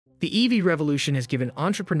The EV revolution has given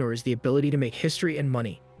entrepreneurs the ability to make history and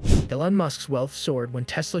money. Elon Musk's wealth soared when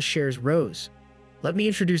Tesla shares rose. Let me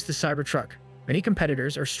introduce the Cybertruck. Many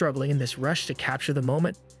competitors are struggling in this rush to capture the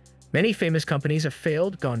moment. Many famous companies have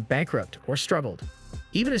failed, gone bankrupt, or struggled.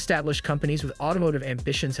 Even established companies with automotive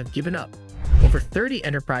ambitions have given up. Over 30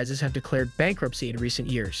 enterprises have declared bankruptcy in recent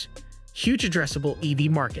years. Huge addressable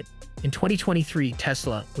EV market. In 2023,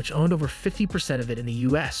 Tesla, which owned over 50% of it in the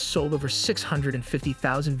US, sold over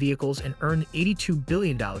 650,000 vehicles and earned $82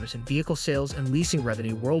 billion in vehicle sales and leasing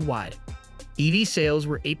revenue worldwide. EV sales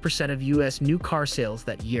were 8% of US new car sales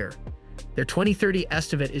that year. Their 2030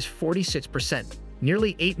 estimate is 46%,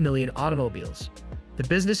 nearly 8 million automobiles. The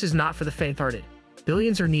business is not for the faint-hearted.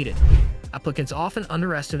 Billions are needed. Applicants often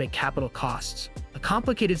underestimate capital costs. A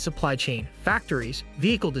complicated supply chain, factories,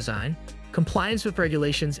 vehicle design, compliance with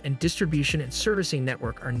regulations, and distribution and servicing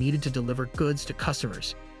network are needed to deliver goods to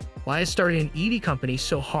customers. Why is starting an EV company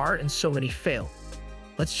so hard and so many fail?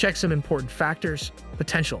 Let's check some important factors.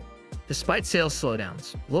 Potential. Despite sales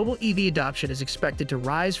slowdowns, global EV adoption is expected to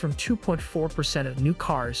rise from 2.4% of new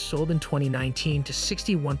cars sold in 2019 to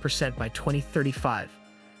 61% by 2035.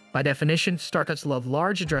 By definition, startups love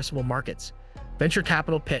large addressable markets. Venture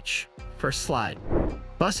capital pitch. First slide.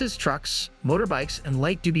 Buses, trucks, motorbikes, and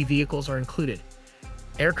light-duty vehicles are included.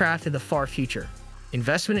 Aircraft in the far future.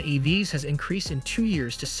 Investment in EVs has increased in 2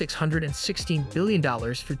 years to $616 billion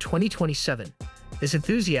through 2027. This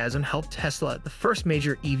enthusiasm helped Tesla, the first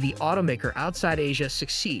major EV automaker outside Asia,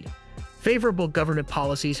 succeed. Favorable government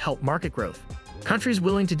policies help market growth. Countries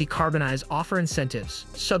willing to decarbonize offer incentives,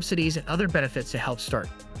 subsidies, and other benefits to help start.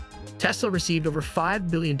 Tesla received over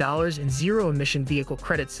 $5 billion in zero-emission vehicle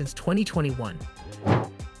credits since 2021.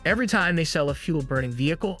 Every time they sell a fuel-burning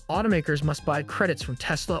vehicle, automakers must buy credits from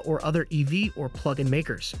Tesla or other EV or plug-in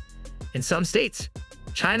makers. In some states,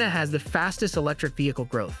 China has the fastest electric vehicle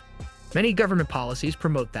growth. Many government policies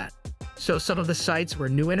promote that. So some of the sites where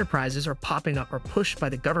new enterprises are popping up are pushed by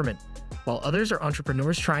the government, while others are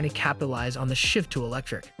entrepreneurs trying to capitalize on the shift to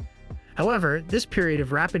electric. However, this period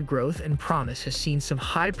of rapid growth and promise has seen some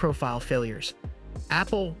high-profile failures.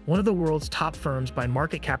 Apple, one of the world's top firms by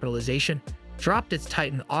market capitalization, dropped its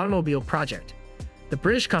Titan automobile project. The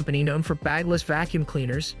British company known for bagless vacuum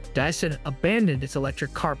cleaners, Dyson, abandoned its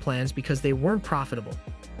electric car plans because they weren't profitable.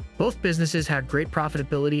 Both businesses had great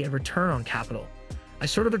profitability and return on capital. I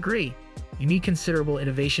sort of agree. You need considerable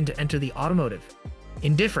innovation to enter the automotive.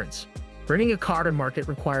 Indifference. Bringing a car to market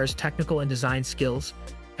requires technical and design skills,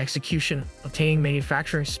 execution, obtaining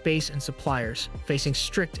manufacturing space and suppliers, facing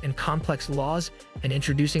strict and complex laws, and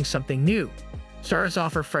introducing something new. Startups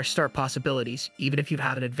offer fresh start possibilities, even if you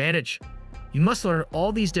have an advantage. You must learn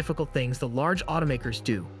all these difficult things the large automakers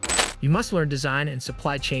do. You must learn design and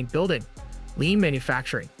supply chain building, lean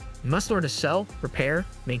manufacturing. You must learn to sell, repair,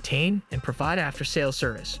 maintain, and provide after-sales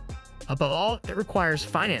service. Above all, it requires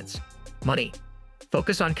finance, money.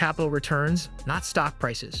 Focus on capital returns, not stock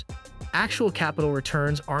prices. Actual capital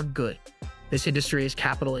returns aren't good. This industry is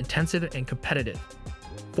capital-intensive and competitive.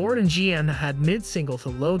 Ford and GM had mid-single to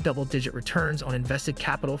low double-digit returns on invested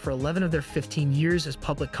capital for 11 of their 15 years as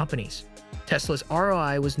public companies. Tesla's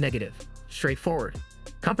ROI was negative. Straightforward.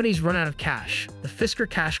 Companies run out of cash. The Fisker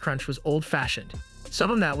cash crunch was old-fashioned. Some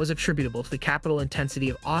of that was attributable to the capital intensity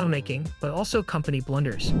of automaking, but also company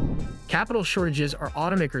blunders. Capital shortages are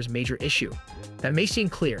automakers' major issue. That may seem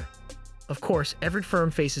clear. Of course, every firm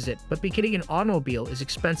faces it, but beginning an automobile is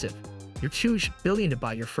expensive. You're $2 billion to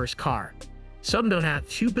buy your first car. Some don't have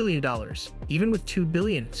 $2 billion. Even with $2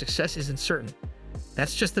 billion, success isn't certain.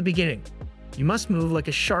 That's just the beginning. You must move like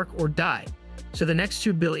a shark or die. So the next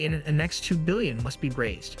 $2 billion and next $2 billion must be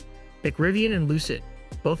raised. Pick Rivian and Lucid.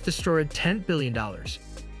 Both destroyed $10 billion.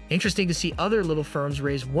 Interesting to see other little firms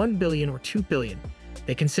raise $1 billion or $2 billion.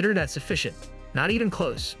 They consider that sufficient. Not even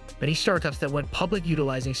close. Many startups that went public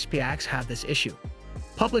utilizing SPACs have this issue.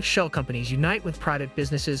 Public shell companies unite with private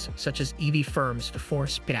businesses, such as EV firms, to form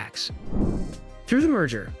SPACs. Through the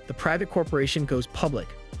merger, the private corporation goes public.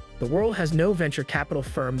 The world has no venture capital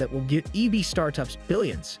firm that will give EV startups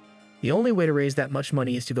billions. The only way to raise that much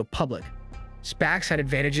money is to go public. SPACs had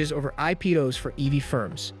advantages over IPOs for EV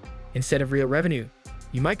firms. Instead of real revenue,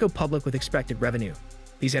 you might go public with expected revenue.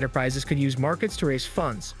 These enterprises could use markets to raise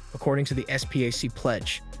funds, according to the SPAC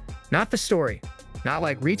pledge. Not the story. Not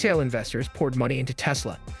like retail investors poured money into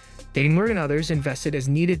Tesla. Daimler and others invested as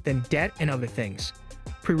needed, then debt and other things.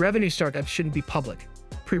 Pre-revenue startups shouldn't be public.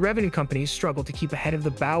 Pre-revenue companies struggle to keep ahead of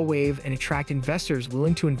the bow wave and attract investors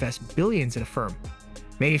willing to invest billions in a firm.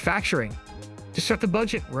 Manufacturing. To start the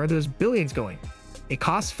budget, where are those billions going? It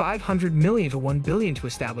costs $500 million to $1 billion to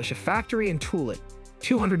establish a factory and tool it.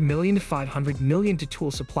 $200 million to $500 million to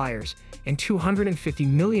tool suppliers, and $250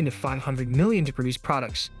 million to $500 million to produce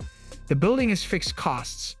products. The building has fixed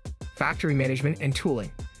costs, factory management, and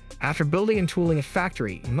tooling. After building and tooling a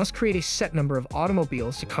factory, you must create a set number of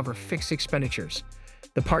automobiles to cover fixed expenditures.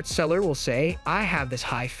 The parts seller will say, I have this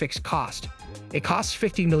high fixed cost. It costs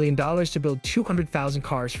 $50 million to build 200,000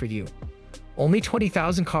 cars for you. Only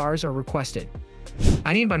 20,000 cars are requested.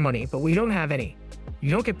 I need my money, but we don't have any.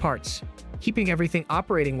 You don't get parts. Keeping everything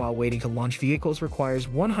operating while waiting to launch vehicles requires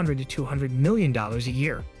 $100 to $200 million a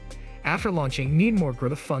year. After launching, you need more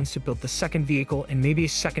growth funds to build the second vehicle and maybe a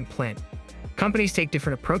second plant. Companies take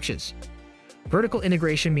different approaches. Vertical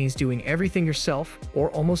integration means doing everything yourself, or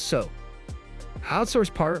almost so.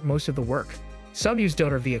 Outsource most of the work. Some use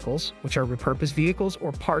donor vehicles, which are repurposed vehicles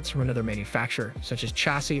or parts from another manufacturer, such as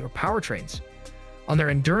chassis or powertrains. On their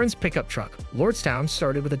endurance pickup truck, Lordstown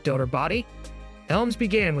started with a donor body. Elms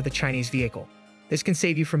began with a Chinese vehicle. This can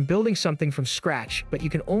save you from building something from scratch, but you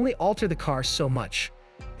can only alter the car so much.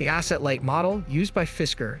 The asset-light model, used by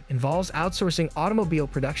Fisker, involves outsourcing automobile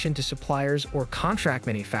production to suppliers or contract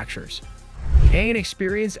manufacturers. Paying an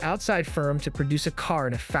experienced outside firm to produce a car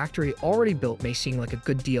in a factory already built may seem like a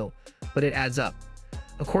good deal, but it adds up.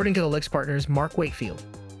 According to the Lix partners Mark Wakefield,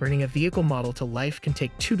 bringing a vehicle model to life can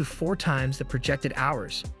take 2 to 4 times the projected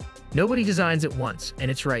hours. Nobody designs it once, and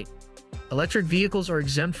it's right. Electric vehicles are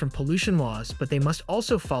exempt from pollution laws, but they must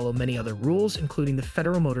also follow many other rules, including the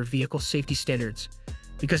Federal Motor Vehicle Safety Standards.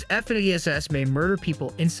 Because FMVSS may murder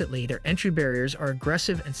people instantly, their entry barriers are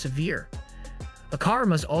aggressive and severe. A car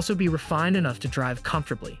must also be refined enough to drive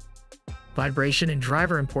comfortably. Vibration and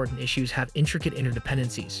driver important issues have intricate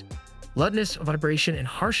interdependencies. Loudness, vibration, and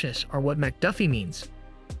harshness are what McDuffie means.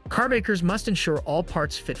 Car makers must ensure all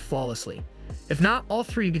parts fit flawlessly. If not, all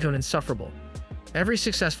three become insufferable. Every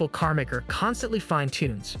successful car maker constantly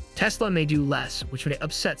fine-tunes. Tesla may do less, which may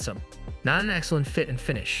upset some. Not an excellent fit and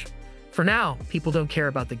finish. For now, people don't care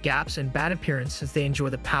about the gaps and bad appearance since they enjoy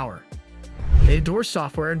the power. They adore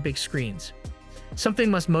software and big screens.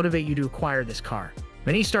 Something must motivate you to acquire this car.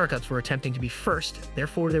 Many startups were attempting to be first,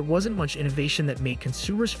 therefore there wasn't much innovation that made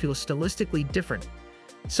consumers feel stylistically different.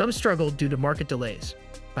 Some struggled due to market delays.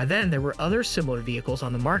 By then, there were other similar vehicles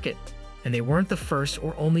on the market, and they weren't the first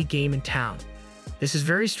or only game in town. This is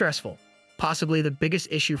very stressful, possibly the biggest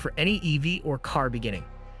issue for any EV or car beginning.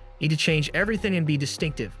 Need to change everything and be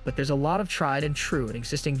distinctive, but there's a lot of tried and true in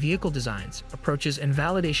existing vehicle designs, approaches, and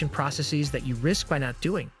validation processes that you risk by not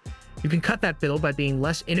doing. You can cut that bill by being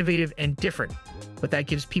less innovative and different, but that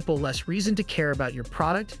gives people less reason to care about your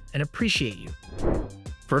product and appreciate you.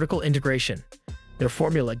 Vertical integration. Their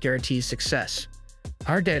formula guarantees success.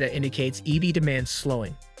 Our data indicates EV demand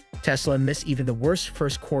slowing. Tesla missed even the worst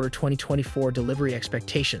first quarter 2024 delivery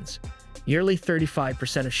expectations. Nearly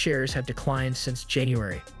 35% of shares have declined since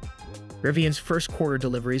January. Rivian's first quarter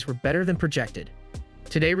deliveries were better than projected.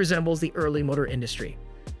 Today resembles the early motor industry.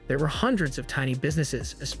 There were hundreds of tiny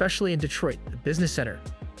businesses, especially in Detroit, the business center.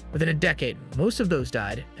 Within a decade, most of those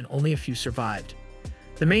died, and only a few survived.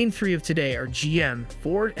 The main three of today are GM,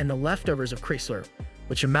 Ford, and the leftovers of Chrysler,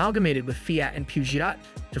 which amalgamated with Fiat and Peugeot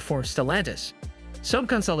to form Stellantis. Some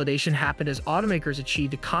consolidation happened as automakers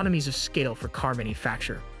achieved economies of scale for car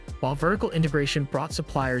manufacture, while vertical integration brought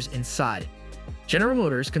suppliers inside. General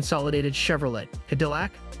Motors consolidated Chevrolet,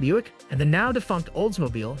 Cadillac, Buick, and the now-defunct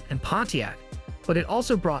Oldsmobile and Pontiac, but it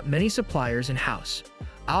also brought many suppliers in-house.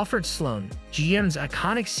 Alfred Sloan, GM's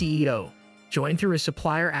iconic CEO, joined through a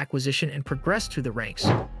supplier acquisition and progressed through the ranks.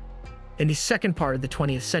 In the second part of the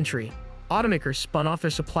 20th century, automakers spun off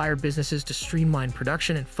their supplier businesses to streamline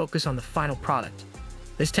production and focus on the final product.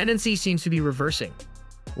 This tendency seems to be reversing.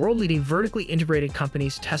 World-leading vertically integrated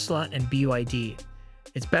companies Tesla and BYD.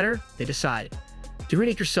 It's better, they decide. Doing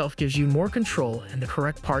it yourself gives you more control and the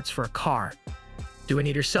correct parts for a car. Doing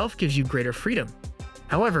it yourself gives you greater freedom.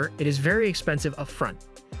 However, it is very expensive upfront.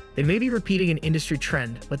 They may be repeating an industry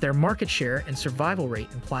trend, but their market share and survival rate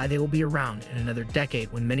imply they will be around in another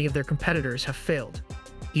decade when many of their competitors have failed.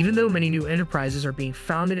 Even though many new enterprises are being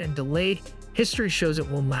founded and delayed, history shows it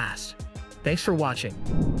won't last. Thanks for watching.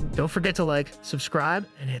 Don't forget to like, subscribe,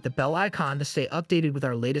 and hit the bell icon to stay updated with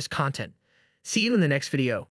our latest content. See you in the next video.